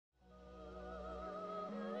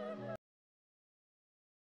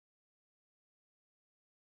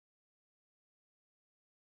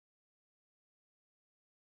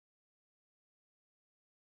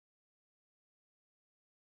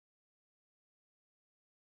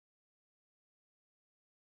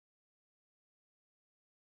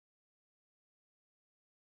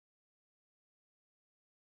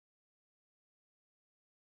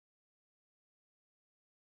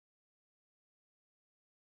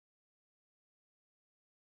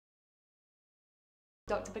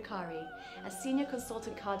Dr. Bokhari, a senior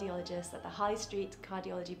consultant cardiologist at the High Street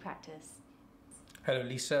Cardiology Practice. Hello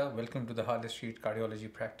Lisa, welcome to the High Street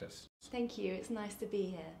Cardiology Practice. Thank you, it's nice to be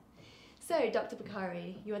here. So Dr.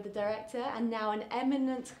 Bokhari, you are the director and now an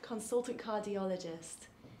eminent consultant cardiologist.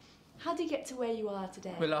 How did you get to where you are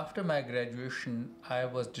today? Well, after my graduation, I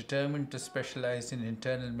was determined to specialize in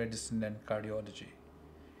internal medicine and cardiology.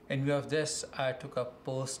 In view of this, I took up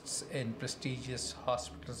posts in prestigious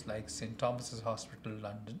hospitals like St. Thomas's Hospital,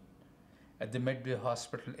 London, at the Medway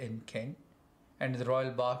Hospital in Kent, and the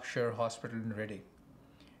Royal Berkshire Hospital in Reading.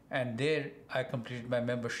 And there, I completed my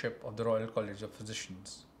membership of the Royal College of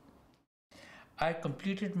Physicians. I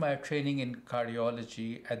completed my training in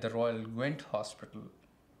cardiology at the Royal Gwent Hospital,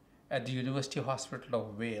 at the University Hospital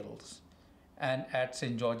of Wales, and at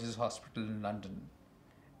St. George's Hospital in London.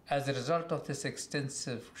 As a result of this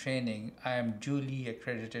extensive training, I am duly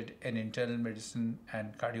accredited in internal medicine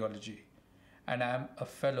and cardiology, and I am a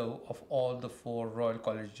fellow of all the 4 Royal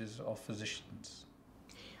Colleges of Physicians.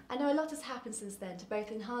 I know a lot has happened since then to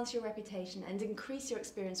both enhance your reputation and increase your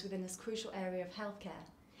experience within this crucial area of healthcare.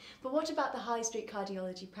 But what about the High Street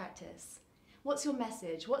Cardiology Practice? What's your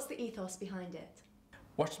message? What's the ethos behind it?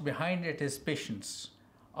 What's behind it is patients.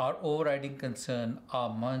 Our overriding concern,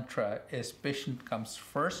 our mantra is patient comes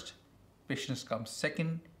first, patients come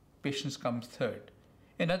second, patients come third.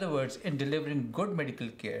 In other words, in delivering good medical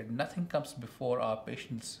care, nothing comes before our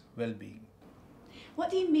patient's well-being. What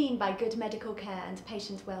do you mean by good medical care and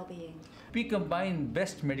patient well-being? We combine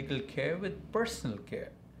best medical care with personal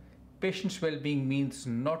care. Patients' well-being means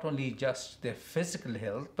not only just their physical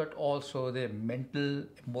health, but also their mental,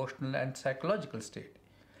 emotional, and psychological state.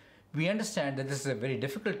 We understand that this is a very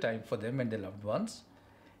difficult time for them and their loved ones.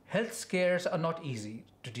 Health scares are not easy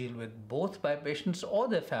to deal with both by patients or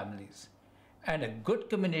their families. And a good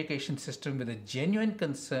communication system with a genuine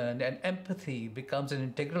concern and empathy becomes an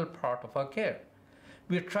integral part of our care.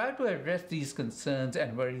 We try to address these concerns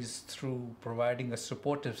and worries through providing a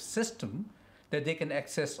supportive system that they can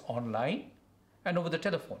access online and over the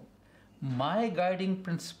telephone. My guiding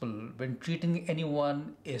principle when treating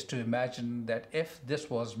anyone is to imagine that if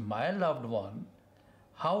this was my loved one,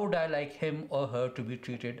 how would I like him or her to be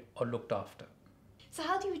treated or looked after? So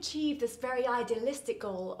how do you achieve this very idealistic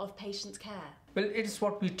goal of patient care? Well, it is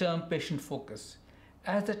what we term patient focus.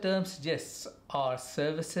 As the term suggests, our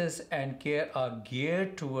services and care are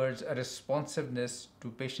geared towards a responsiveness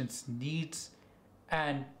to patients' needs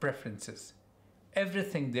and preferences.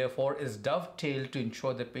 Everything, therefore, is dovetailed to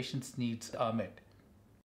ensure the patient's needs are met.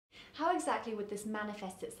 How exactly would this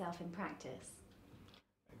manifest itself in practice?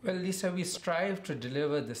 Well, Lisa, we strive to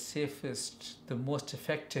deliver the safest, the most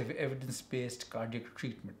effective evidence-based cardiac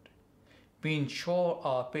treatment. We ensure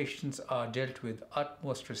our patients are dealt with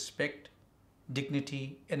utmost respect,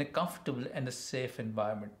 dignity, in a comfortable and a safe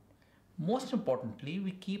environment. Most importantly,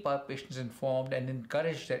 we keep our patients informed and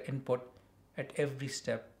encourage their input at every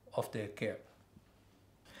step of their care.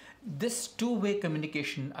 This two-way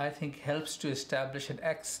communication, I think, helps to establish an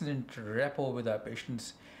excellent rapport with our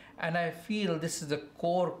patients, and I feel this is a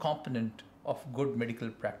core component of good medical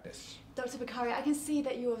practice. Dr. Bokhari, I can see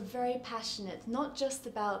that you are very passionate, not just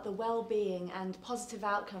about the well-being and positive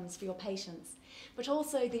outcomes for your patients, but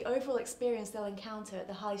also the overall experience they'll encounter at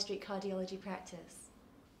the High Street Cardiology Practice.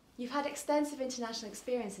 You've had extensive international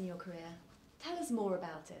experience in your career. Tell us more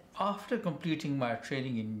about it. After completing my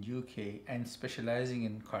training in UK and specializing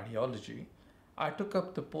in cardiology, I took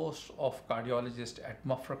up the post of cardiologist at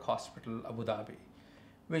Bokhari Hospital, Abu Dhabi,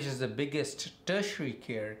 which is the biggest tertiary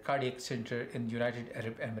care cardiac center in the United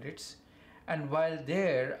Arab Emirates. And while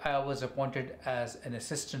there, I was appointed as an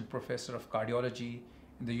assistant professor of cardiology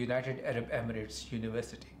in the United Arab Emirates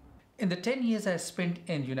University. In the 10 years I spent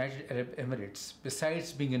in United Arab Emirates,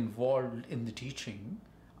 besides being involved in the teaching,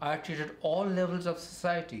 I treated all levels of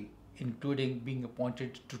society, including being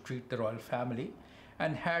appointed to treat the royal family,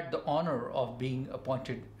 and had the honor of being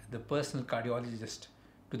appointed the personal cardiologist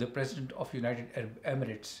to the President of United Arab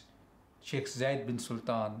Emirates, Sheikh Zayed bin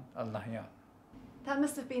Sultan Al Nahyan. That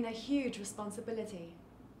must have been a huge responsibility.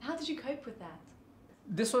 How did you cope with that?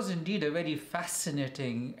 This was indeed a very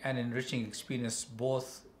fascinating and enriching experience,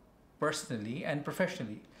 both personally and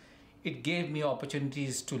professionally. It gave me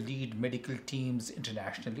opportunities to lead medical teams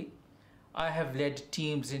internationally. I have led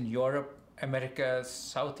teams in Europe, America,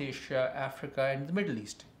 South Asia, Africa, and the Middle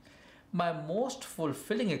East. My most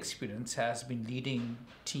fulfilling experience has been leading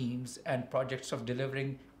teams and projects of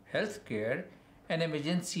delivering healthcare and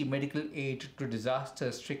emergency medical aid to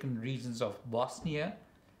disaster-stricken regions of Bosnia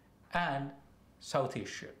and South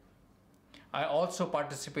Asia. I also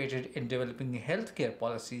participated in developing healthcare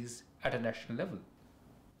policies at a national level.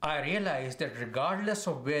 I realized that regardless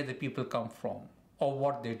of where the people come from or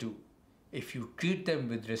what they do, if you treat them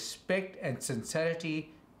with respect and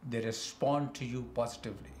sincerity, they respond to you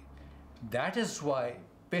positively. That is why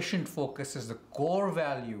patient focus is the core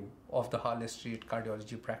value of the Harley Street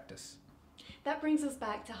cardiology practice. That brings us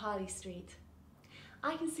back to Harley Street.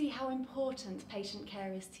 I can see how important patient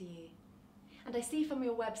care is to you. And I see from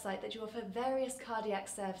your website that you offer various cardiac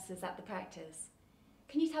services at the practice.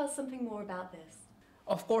 Can you tell us something more about this?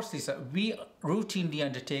 Of course, Lisa, we routinely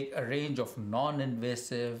undertake a range of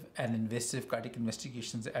non-invasive and invasive cardiac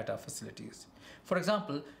investigations at our facilities. For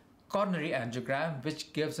example, coronary angiogram,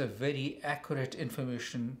 which gives a very accurate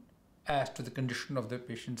information as to the condition of the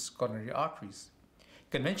patient's coronary arteries.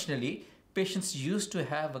 Conventionally, patients used to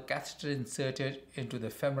have a catheter inserted into the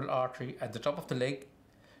femoral artery at the top of the leg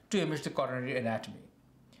to image the coronary anatomy.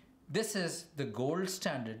 This is the gold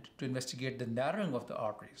standard to investigate the narrowing of the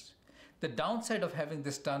arteries. The downside of having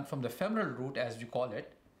this done from the femoral route, as we call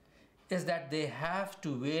it, is that they have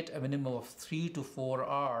to wait a minimum of 3 to 4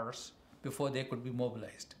 hours before they could be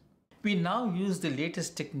mobilized. We now use the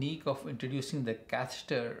latest technique of introducing the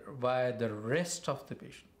catheter via the wrist of the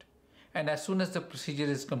patient. And as soon as the procedure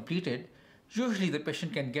is completed, usually the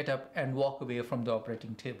patient can get up and walk away from the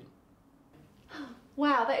operating table.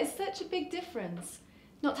 Wow, that is such a big difference.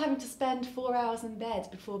 Not having to spend 4 hours in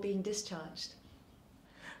bed before being discharged.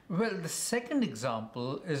 Well, the second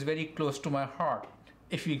example is very close to my heart,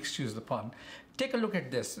 if you excuse the pun. Take a look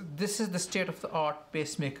at this. This is the state-of-the-art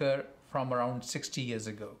pacemaker from around 60 years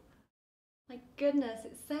ago. My goodness,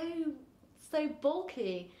 it's so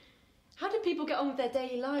bulky. How do people get on with their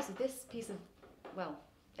daily lives with this piece of, well,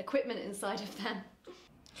 equipment inside of them?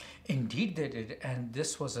 Indeed they did, and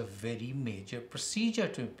this was a very major procedure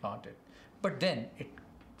to implant it. But then it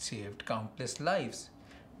saved countless lives.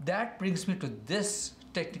 That brings me to this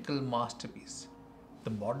technical masterpiece, the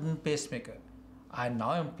modern pacemaker. I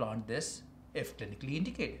now implant this if clinically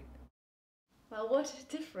indicated. Well, what a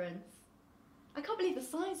difference. I can't believe the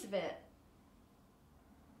size of it.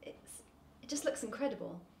 It just looks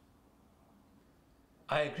incredible.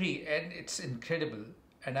 I agree, and it's incredible.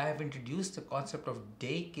 And I have introduced the concept of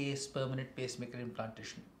day case permanent pacemaker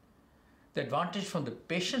implantation. The advantage from the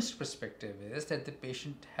patient's perspective is that the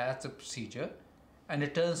patient has the procedure and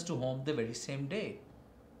returns to home the very same day.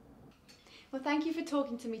 Well, thank you for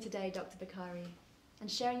talking to me today, Dr. Bokhari,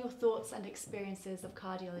 and sharing your thoughts and experiences of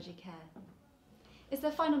cardiology care. Is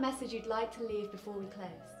there a final message you'd like to leave before we close?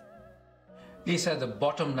 Lisa, the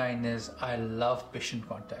bottom line is I love patient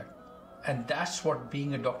contact. And that's what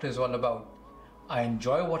being a doctor is all about. I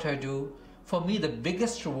enjoy what I do. For me, the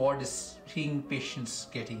biggest reward is seeing patients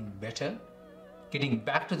getting better, getting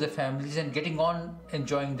back to their families and getting on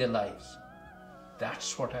enjoying their lives.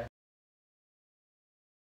 That's what I